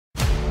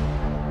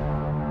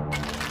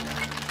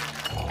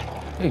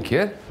Hey,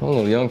 kid. A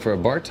little young for a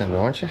bartender,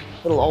 aren't you?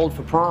 A little old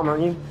for prom,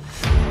 aren't you?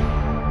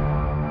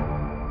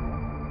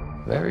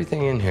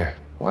 Everything in here.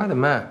 Why the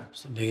map?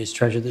 It's the biggest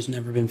treasure that's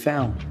never been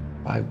found.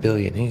 5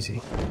 billion,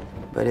 easy.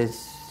 But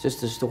it's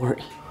just a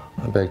story.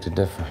 I beg to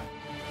differ.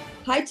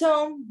 Hi,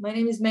 Tom. My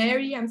name is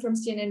Mary. I'm from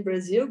CNN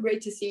Brazil.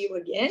 Great to see you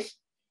again.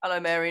 Hello,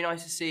 Mary.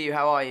 Nice to see you.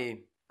 How are you?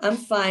 I'm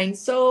fine.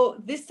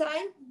 So this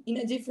time in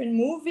a different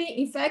movie.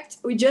 In fact,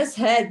 we just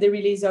had the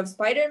release of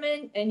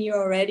Spider-Man and you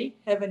already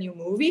have a new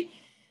movie.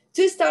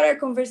 To start our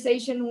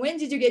conversation, when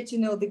did you get to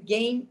know the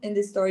game and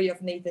the story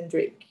of Nathan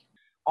Drake?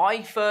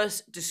 I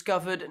first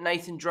discovered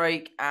Nathan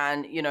Drake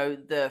and,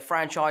 the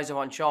franchise of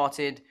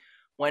Uncharted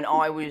when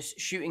I was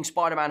shooting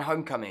Spider-Man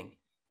Homecoming.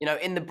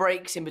 In the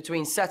breaks in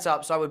between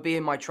setups, I would be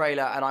in my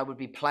trailer and I would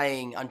be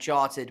playing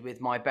Uncharted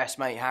with my best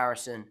mate,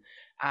 Harrison.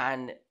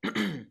 And,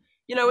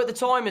 at the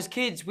time as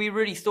kids, we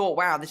really thought,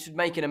 wow, this would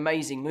make an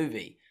amazing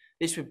movie.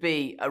 This would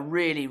be a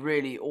really,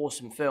 really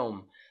awesome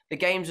film. The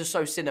games are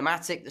so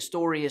cinematic. The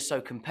story is so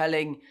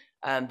compelling.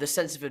 The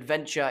sense of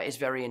adventure is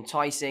very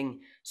enticing.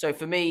 So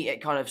for me, it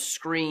kind of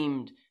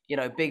screamed,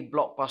 big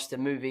blockbuster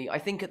movie. I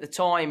think at the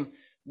time,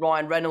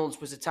 Ryan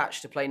Reynolds was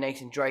attached to play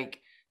Nathan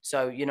Drake.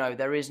 So,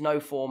 there is no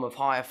form of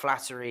higher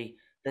flattery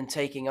than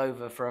taking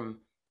over from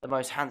the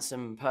most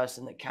handsome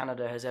person that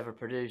Canada has ever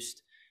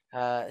produced.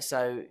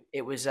 So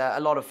it was a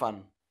lot of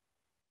fun.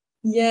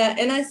 Yeah,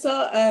 and I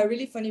saw a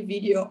really funny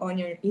video on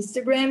your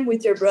Instagram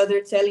with your brother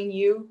telling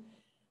you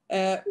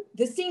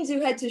the scenes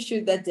you had to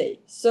shoot that day.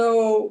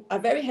 So a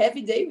very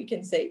heavy day, we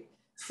can say.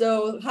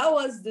 So how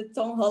was the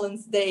Tom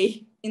Holland's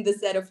day in the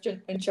set of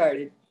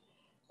Uncharted?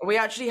 We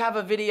actually have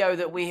a video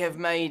that we have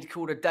made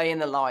called A Day in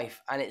the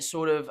Life, and it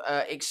sort of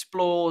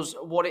explores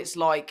what it's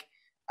like,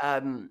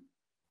 to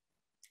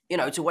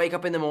wake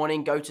up in the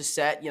morning, go to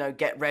set,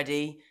 get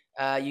ready.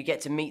 You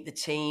get to meet the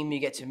team, you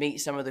get to meet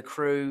some of the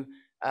crew,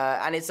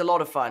 and it's a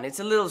lot of fun. It's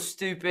a little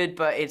stupid,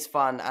 but it's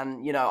fun.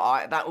 And,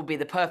 that would be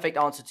the perfect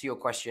answer to your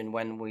question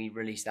when we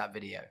release that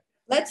video.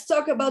 Let's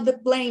talk about the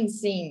plane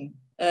scene.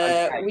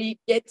 Okay. We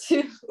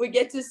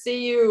get to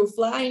see you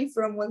flying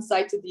from one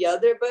side to the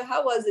other, but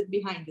how was it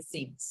behind the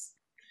scenes?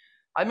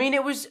 I mean,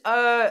 it was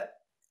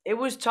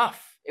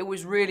tough. It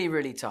was really,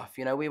 really tough.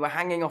 We were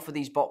hanging off of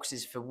these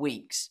boxes for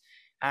weeks.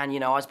 And,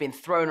 I was being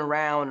thrown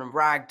around and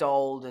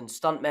ragdolled and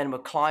stuntmen were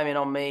climbing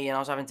on me and I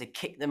was having to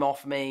kick them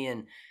off me.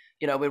 And,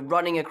 we're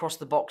running across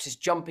the boxes,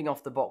 jumping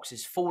off the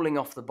boxes, falling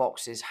off the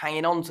boxes,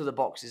 hanging onto the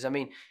boxes. I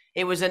mean,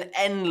 it was an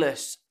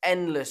endless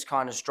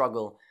kind of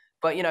struggle.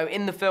 But,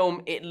 in the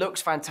film, it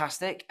looks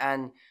fantastic.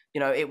 And,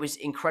 it was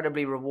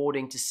incredibly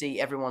rewarding to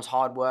see everyone's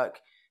hard work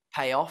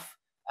pay off.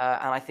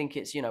 And I think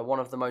it's, one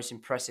of the most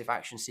impressive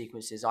action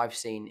sequences I've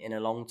seen in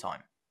a long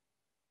time.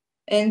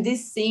 And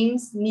these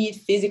scenes need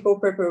physical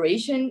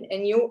preparation,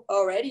 and you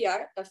already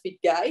are a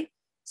fit guy.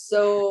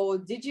 So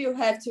did you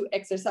have to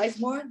exercise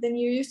more than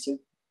you used to?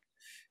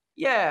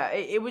 Yeah,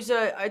 it was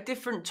a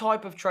different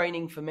type of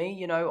training for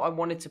me. I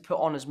wanted to put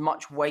on as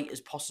much weight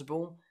as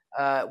possible,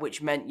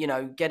 which meant,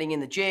 getting in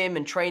the gym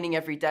and training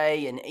every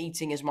day and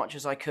eating as much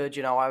as I could.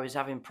 I was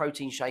having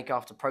protein shake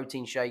after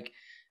protein shake.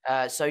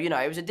 So,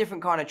 it was a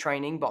different kind of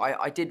training, but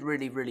I did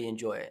really, really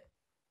enjoy it.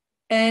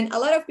 And a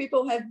lot of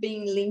people have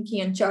been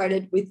linking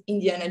Uncharted with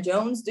Indiana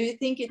Jones. Do you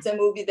think it's a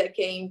movie that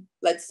came,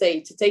 let's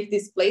say, to take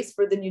this place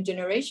for the new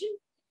generation?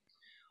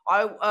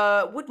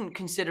 I wouldn't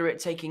consider it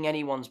taking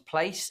anyone's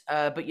place,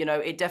 but,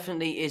 it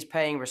definitely is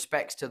paying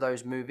respects to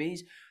those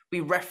movies.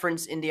 We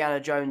reference Indiana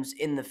Jones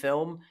in the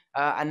film,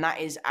 and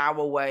that is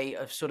our way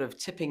of sort of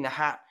tipping the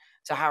hat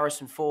to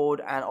Harrison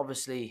Ford and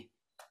obviously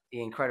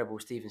the incredible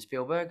Steven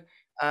Spielberg.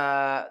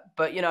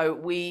 But,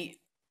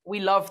 we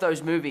love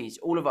those movies,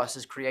 all of us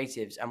as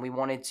creatives, and we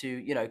wanted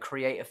to,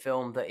 create a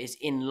film that is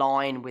in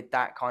line with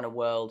that kind of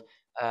world.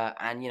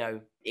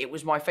 And, it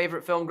was my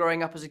favorite film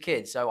growing up as a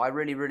kid. So I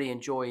really, really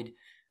enjoyed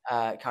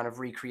kind of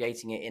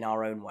recreating it in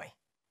our own way.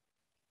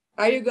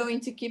 Are you going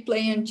to keep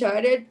playing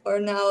Uncharted, or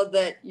now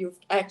that you've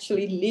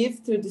actually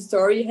lived through the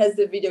story, has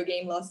the video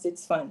game lost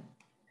its fun?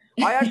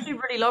 I actually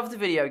really love the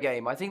video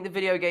game. I think the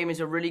video game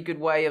is a really good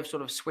way of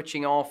sort of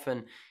switching off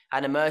and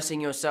immersing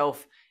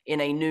yourself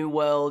in a new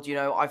world.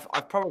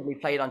 I've probably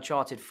played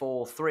Uncharted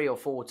for 3 or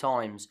 4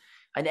 times,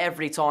 and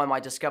every time I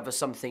discover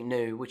something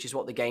new, which is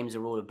what the games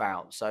are all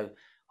about. So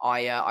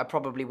I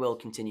probably will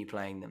continue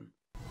playing them.